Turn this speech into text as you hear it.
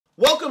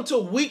Welcome to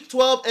Week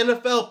 12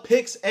 NFL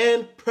picks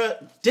and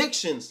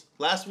predictions.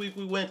 Last week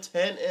we went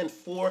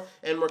 10-4,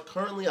 and we're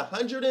currently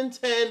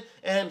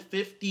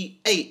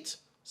 110-58.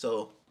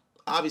 So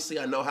obviously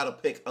I know how to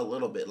pick a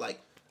little bit. Like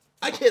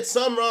I get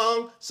some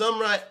wrong, some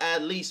right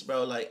at least,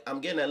 bro. Like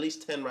I'm getting at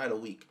least 10 right a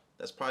week.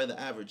 That's probably the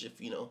average if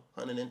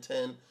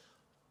 110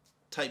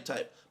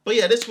 type. But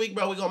yeah, this week,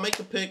 bro, we're gonna make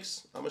the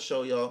picks. I'm gonna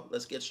show y'all.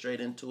 Let's get straight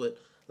into it.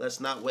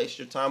 Let's not waste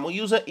your time. We'll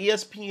use an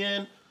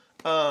ESPN.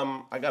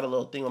 I got a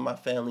little thing with my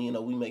family.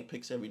 We make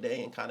picks every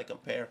day and kind of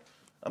compare.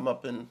 I'm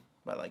up in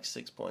by like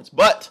 6 points.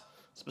 But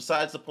it's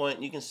besides the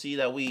point. You can see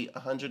that we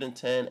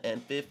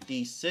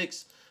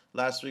 110-56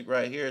 last week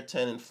right here,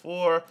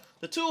 10-4.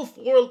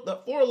 The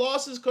four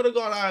losses could have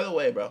gone either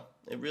way, bro.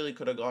 It really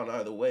could have gone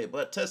either way.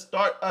 But to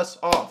start us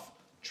off,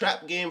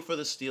 trap game for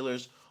the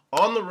Steelers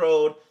on the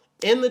road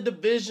in the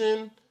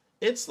division.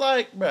 It's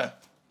like, bruh,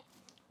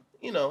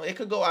 it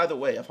could go either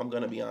way if I'm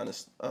going to be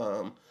honest.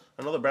 I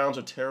know the Browns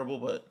are terrible,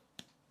 but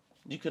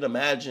you could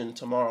imagine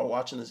tomorrow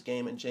watching this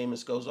game and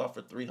Jameis goes off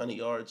for 300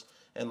 yards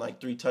and like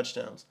 3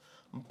 touchdowns.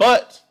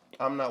 But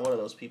I'm not one of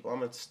those people. I'm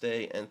going to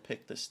stay and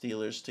pick the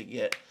Steelers to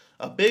get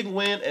a big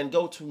win and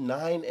go to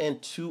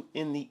 9-2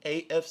 in the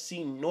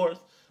AFC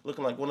North,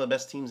 looking like one of the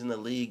best teams in the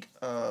league.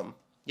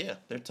 Yeah,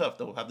 they're tough.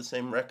 They'll have the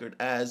same record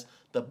as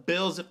the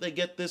Bills if they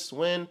get this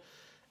win.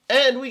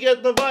 And we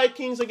get the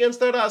Vikings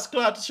against the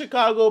Rascal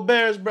Chicago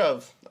Bears,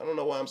 bruv. I don't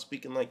know why I'm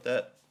speaking like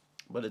that,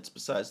 but it's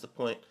besides the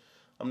point.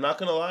 I'm not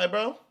going to lie,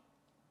 bro.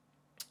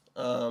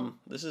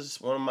 This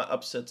is one of my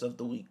upsets of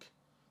the week.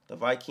 The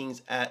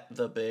Vikings at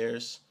the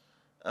Bears.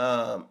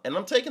 And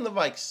I'm taking the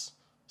Vikes.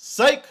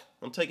 Psych!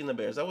 I'm taking the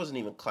Bears. That wasn't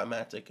even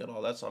climactic at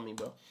all. That's on me,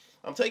 bro.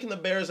 I'm taking the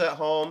Bears at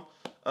home.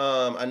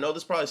 I know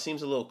this probably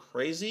seems a little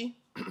crazy,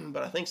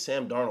 but I think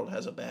Sam Darnold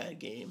has a bad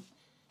game.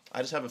 I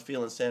just have a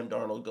feeling Sam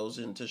Darnold goes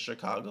into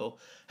Chicago,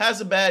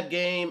 has a bad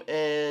game,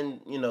 and,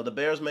 the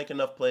Bears make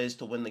enough plays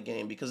to win the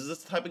game because this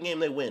is the type of game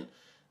they win.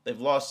 They've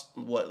lost,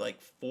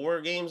 like 4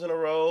 games in a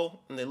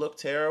row, and they look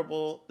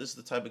terrible. This is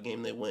the type of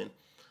game they win.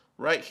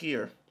 Right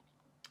here.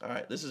 All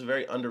right, this is a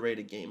very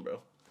underrated game,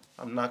 bro.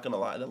 I'm not going to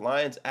lie. The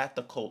Lions at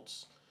the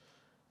Colts.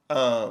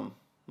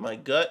 My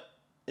gut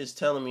is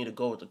telling me to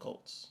go with the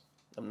Colts.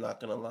 I'm not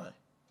going to lie.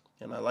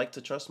 And I like to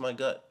trust my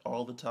gut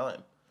all the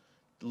time.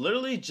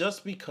 Literally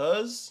just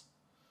because,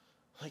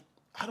 like,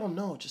 I don't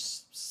know,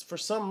 just for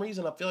some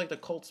reason I feel like the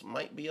Colts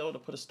might be able to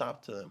put a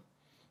stop to them.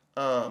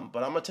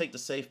 But I'm going to take the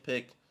safe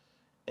pick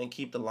and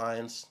keep the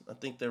Lions. I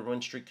think their win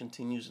streak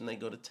continues and they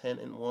go to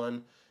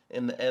 10-1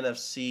 in the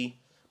NFC.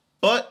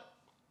 But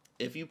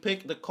if you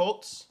pick the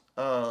Colts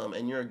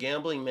and you're a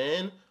gambling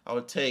man, I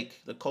would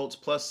take the Colts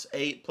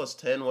 +8,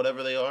 +10,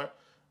 whatever they are.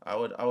 I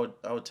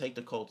would take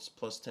the Colts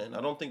 +10.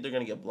 I don't think they're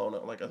going to get blown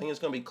out. Like, I think it's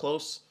going to be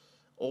close,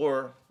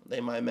 or they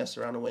might mess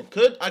around and win.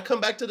 Could I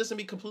come back to this and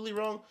be completely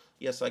wrong?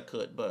 Yes, I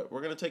could. But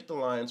we're going to take the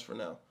Lions for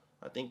now.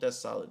 I think that's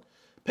solid.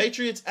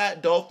 Patriots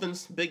at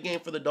Dolphins. Big game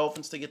for the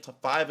Dolphins to get to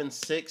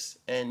 5-6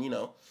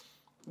 and,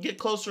 get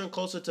closer and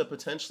closer to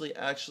potentially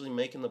actually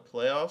making the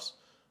playoffs.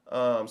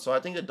 So I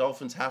think the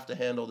Dolphins have to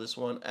handle this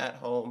one at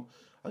home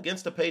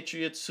against the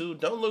Patriots, who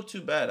don't look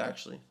too bad,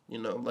 actually.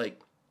 I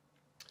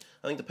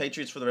think the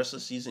Patriots for the rest of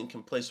the season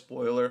can play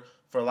spoiler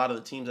for a lot of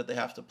the teams that they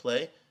have to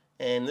play.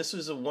 And this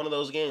is one of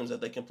those games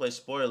that they can play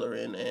spoiler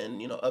in and,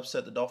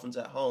 upset the Dolphins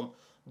at home.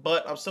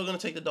 But I'm still going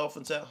to take the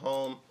Dolphins at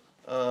home.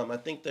 I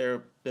think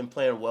they've been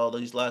playing well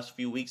these last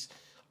few weeks.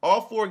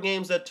 All 4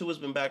 games that Tua's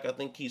been back, I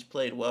think he's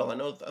played well. I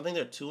think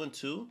they're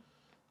 2-2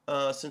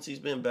 since he's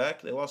been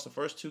back. They lost the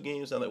first 2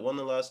 games, now they won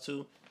the last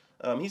 2.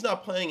 He's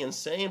not playing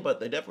insane, but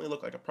they definitely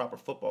look like a proper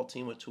football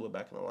team with Tua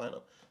back in the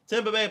lineup.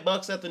 Tampa Bay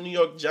Bucks at the New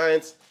York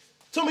Giants.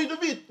 Tommy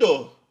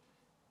DeVito.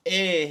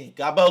 Hey,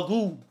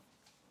 Gabagoo.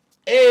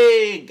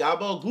 Hey,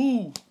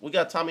 Gabagoo. We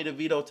got Tommy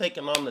DeVito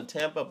taking on the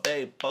Tampa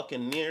Bay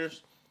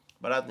Buccaneers.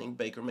 But I think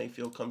Baker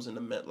Mayfield comes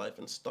into MetLife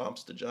and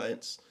stomps the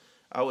Giants.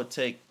 I would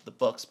take the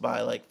Bucks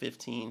by like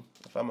 15,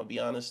 if I'm going to be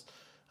honest.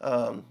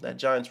 That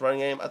Giants running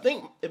game. I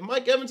think if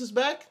Mike Evans is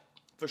back,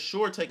 for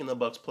sure taking the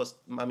Bucks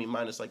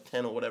minus like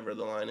 10 or whatever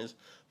the line is.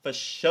 For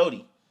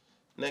shorty.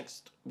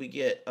 Next, we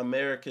get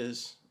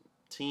America's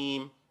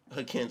team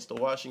against the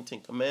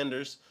Washington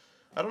Commanders.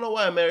 I don't know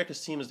why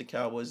America's team is the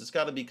Cowboys. It's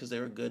got to be because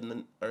they were good in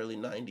the early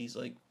 90s.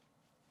 Like,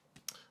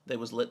 they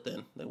was lit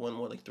then. They won,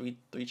 like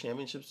three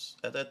championships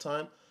at that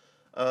time.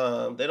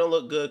 They don't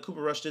look good.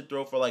 Cooper Rush did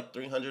throw for like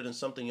 300 and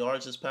something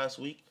yards this past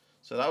week.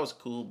 So that was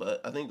cool.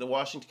 But I think the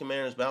Washington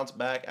Commanders bounce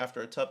back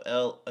after a tough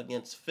L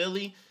against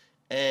Philly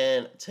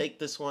and take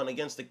this one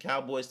against the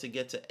Cowboys to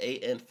get to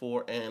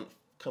 8-4 and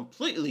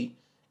completely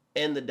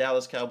end the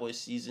Dallas Cowboys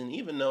season,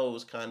 even though it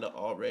was kind of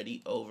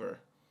already over.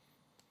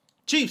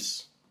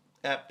 Chiefs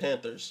at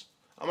Panthers.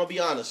 I'm going to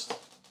be honest.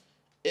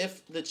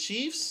 If the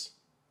Chiefs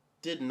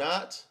did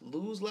not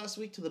lose last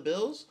week to the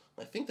Bills,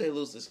 I think they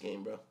lose this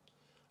game, bro.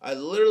 I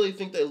literally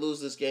think they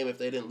lose this game if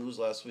they didn't lose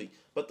last week.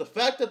 But the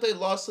fact that they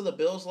lost to the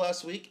Bills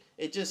last week,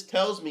 it just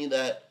tells me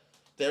that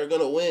they're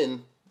going to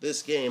win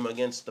this game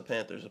against the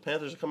Panthers. The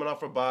Panthers are coming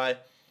off a bye.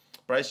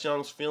 Bryce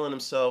Young's feeling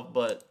himself,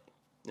 but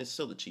It's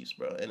still the Chiefs,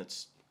 bro, and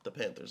it's the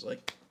Panthers.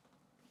 Like,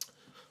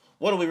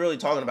 what are we really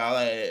talking about?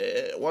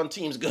 Like, one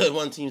team's good,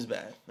 one team's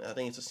bad. I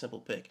think it's a simple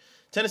pick.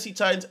 Tennessee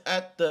Titans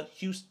at the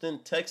Houston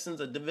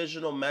Texans, a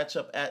divisional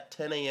matchup at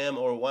 10 a.m.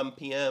 or 1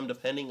 p.m.,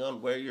 depending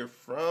on where you're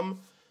from.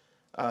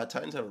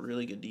 Titans have a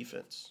really good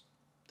defense.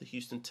 The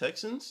Houston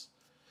Texans,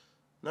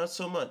 not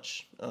so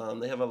much.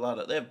 They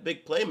have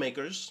big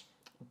playmakers,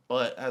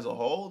 but as a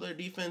whole, their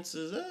defense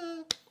is,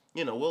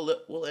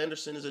 Will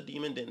Anderson is a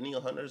demon.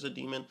 Daniel Hunter is a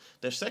demon.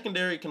 Their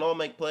secondary can all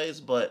make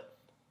plays, but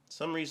for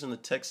some reason the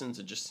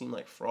Texans just seem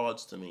like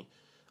frauds to me.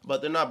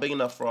 But they're not big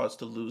enough frauds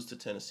to lose to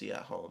Tennessee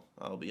at home.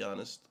 I'll be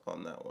honest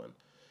on that one.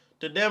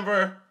 The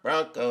Denver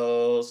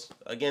Broncos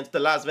against the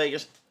Las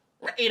Vegas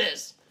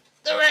Raiders.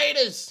 The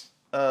Raiders.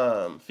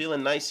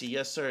 Feeling nicey,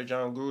 yes sir,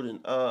 John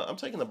Gruden. I'm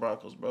taking the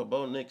Broncos, bro.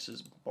 Bo Nix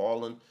is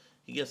balling.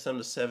 He gets them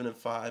to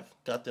 7-5.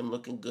 Got them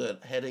looking good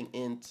heading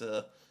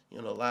into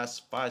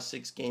last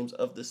 5-6 games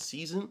of the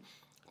season.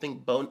 I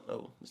think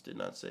this did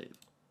not save.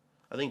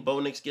 I think Bo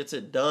Nix gets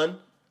it done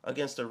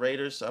against the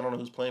Raiders. I don't know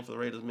who's playing for the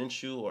Raiders,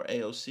 Minshew or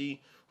AOC.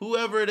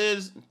 Whoever it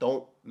is,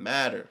 don't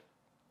matter.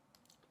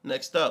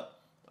 Next up,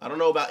 I don't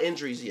know about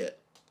injuries yet.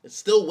 It's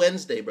still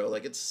Wednesday, bro.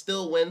 Like, it's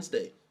still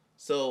Wednesday.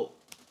 So,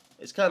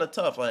 it's kind of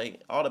tough.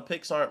 Like, all the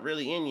picks aren't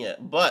really in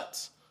yet.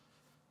 But,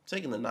 I'm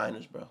taking the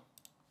Niners, bro.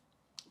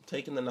 I'm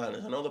taking the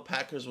Niners. I know the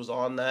Packers was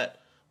on that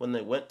when they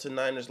went to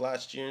Niners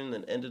last year and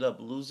then ended up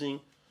losing.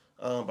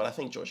 But I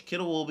think George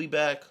Kittle will be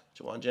back.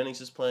 Jawan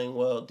Jennings is playing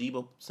well.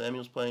 Deebo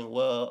Samuel's playing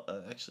well.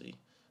 Actually,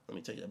 let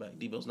me take that back.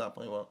 Deebo's not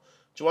playing well.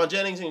 Jawan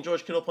Jennings and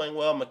George Kittle playing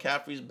well.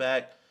 McCaffrey's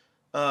back.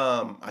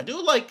 I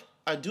do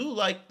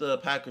like the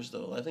Packers,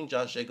 though. I think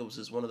Josh Jacobs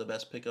is one of the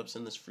best pickups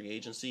in this free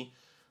agency.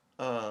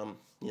 All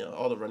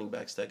the running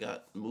backs that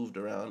got moved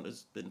around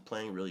has been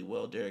playing really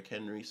well. Derrick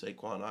Henry,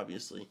 Saquon,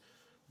 obviously.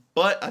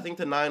 But I think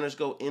the Niners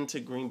go into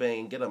Green Bay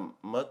and get a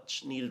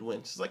much-needed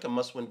win. This is like a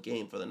must-win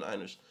game for the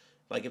Niners.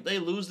 Like, if they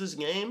lose this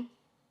game,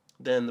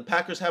 then the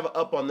Packers have an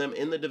up on them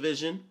in the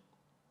division.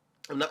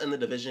 Not in the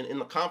division, in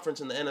the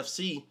conference, in the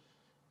NFC.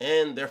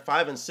 And they're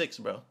 5-6,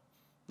 bro.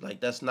 Like,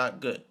 that's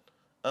not good.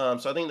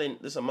 So I think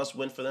this is a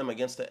must-win for them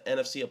against the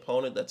NFC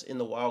opponent that's in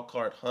the wild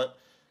card hunt,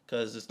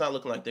 because it's not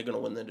looking like they're going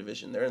to win their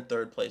division. They're in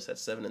third place at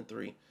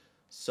 7-3.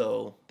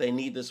 So they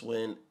need this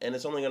win, and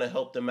it's only going to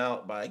help them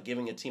out by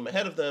giving a team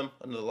ahead of them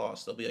another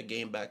loss. They'll be a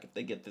game back if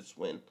they get this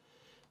win.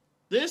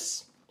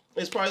 This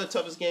is probably the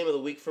toughest game of the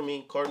week for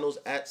me. Cardinals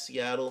at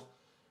Seattle.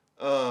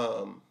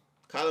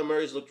 Kyler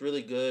Murray's looked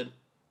really good.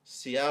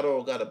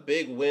 Seattle got a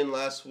big win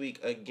last week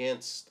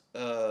against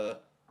the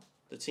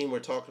team we're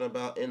talking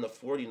about in the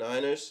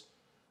 49ers.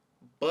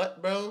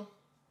 But, bro,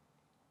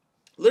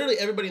 literally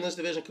everybody in this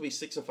division could be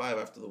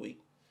 6-5 after the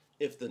week.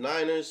 If the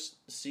Niners,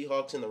 the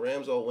Seahawks, and the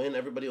Rams all win,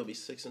 everybody will be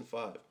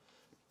 6-5.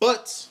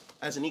 But,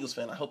 as an Eagles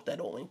fan, I hope that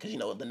don't win, because,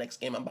 the next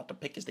game I'm about to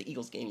pick is the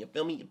Eagles game. You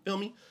feel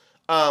me?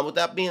 With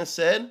that being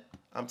said,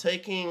 I'm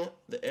taking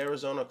the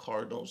Arizona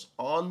Cardinals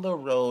on the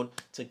road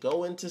to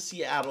go into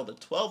Seattle, the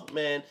 12th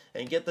man,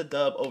 and get the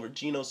dub over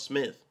Geno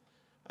Smith.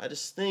 I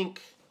just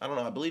think,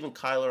 I believe in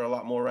Kyler a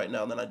lot more right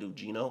now than I do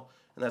Geno,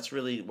 and that's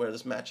really where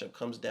this matchup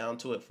comes down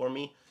to it for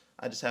me.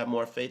 I just have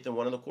more faith in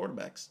one of the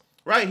quarterbacks.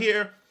 Right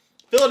here,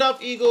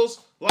 Philadelphia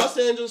Eagles, Los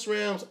Angeles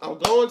Rams. I'm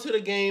going to the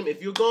game.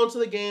 If you're going to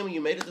the game and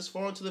you made it this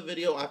far into the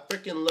video, I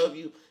freaking love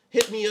you.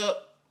 Hit me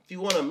up. If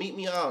you want to meet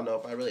me, I don't know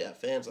if I really have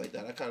fans like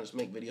that. I kind of just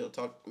make video,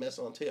 talk, mess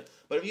on to you.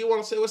 But if you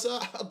want to say what's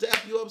up, I'll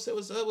dap you up, say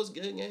what's up, what's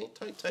good, gang,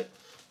 tight.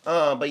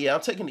 But yeah,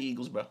 I'm taking the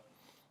Eagles, bro.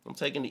 I'm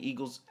taking the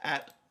Eagles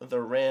at the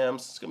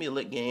Rams. It's going to be a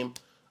lit game.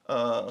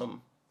 The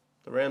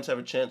Rams have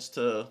a chance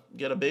to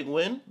get a big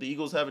win. The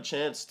Eagles have a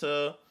chance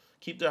to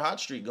keep their hot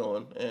streak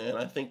going. And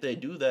I think they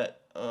do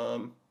that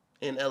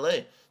in LA.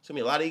 It's going to be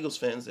a lot of Eagles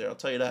fans there, I'll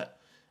tell you that.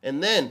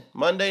 And then,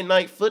 Monday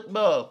Night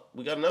Football.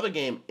 We got another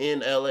game in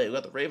LA. We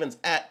got the Ravens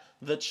at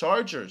the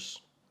Chargers.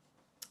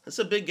 It's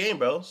a big game,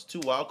 bro. It's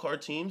two wild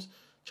card teams.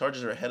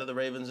 Chargers are ahead of the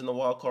Ravens in the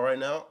wild card right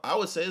now. I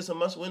would say it's a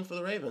must-win for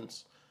the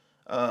Ravens.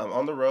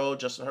 On the road,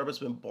 Justin Herbert's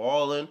been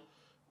balling.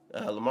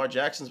 Lamar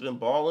Jackson's been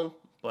balling.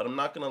 But I'm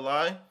not going to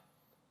lie.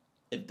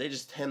 If they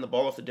just hand the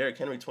ball off to Derrick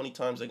Henry 20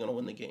 times, they're going to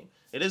win the game.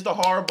 It is the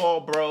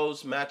Hardball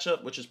Bros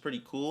matchup, which is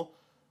pretty cool.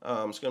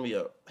 It's going to be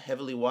a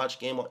heavily watched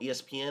game on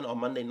ESPN on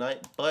Monday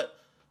night. But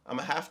I'm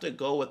going to have to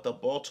go with the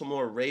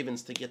Baltimore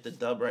Ravens to get the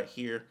dub right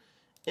here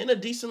in a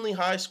decently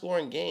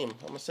high-scoring game.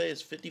 I'm going to say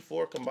it's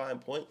 54 combined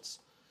points.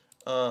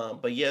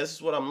 But yeah, this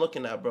is what I'm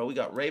looking at, bro. We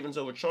got Ravens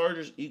over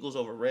Chargers, Eagles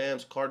over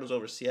Rams, Cardinals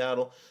over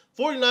Seattle,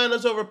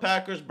 49ers over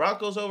Packers,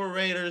 Broncos over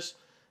Raiders,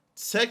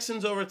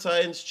 Texans over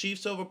Titans,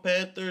 Chiefs over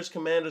Panthers,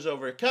 Commanders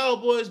over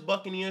Cowboys,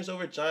 Buccaneers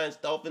over Giants,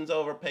 Dolphins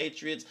over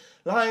Patriots,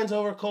 Lions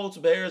over Colts,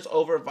 Bears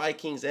over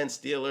Vikings, and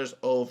Steelers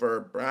over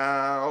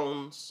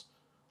Browns.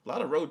 A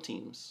lot of road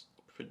teams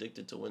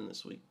predicted to win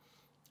this week.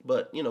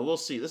 But, we'll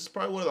see. This is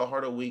probably one of the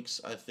harder weeks,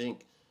 I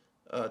think,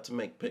 to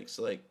make picks.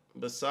 Like,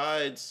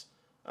 besides,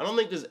 I don't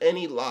think there's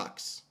any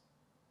locks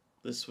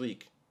this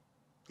week.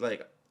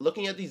 Like,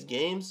 looking at these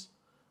games,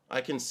 I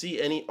can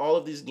see all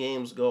of these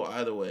games go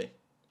either way.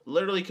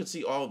 Literally could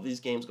see all of these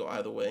games go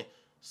either way.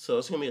 So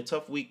it's going to be a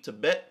tough week to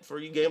bet for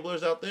you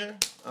gamblers out there.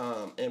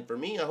 And for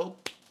me, I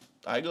hope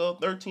I go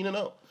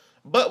 13-0.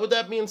 But with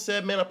that being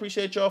said, man, I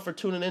appreciate y'all for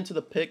tuning into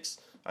the picks.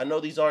 I know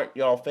these aren't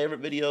y'all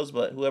favorite videos,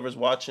 but whoever's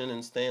watching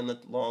and staying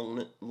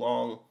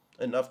long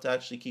enough to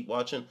actually keep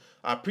watching,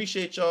 I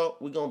appreciate y'all.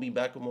 We're going to be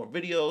back with more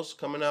videos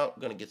coming out.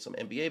 We're going to get some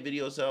NBA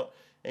videos out.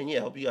 And yeah,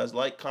 hope you guys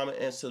like, comment,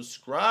 and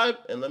subscribe.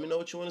 And let me know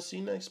what you want to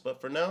see next.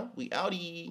 But for now, we outie.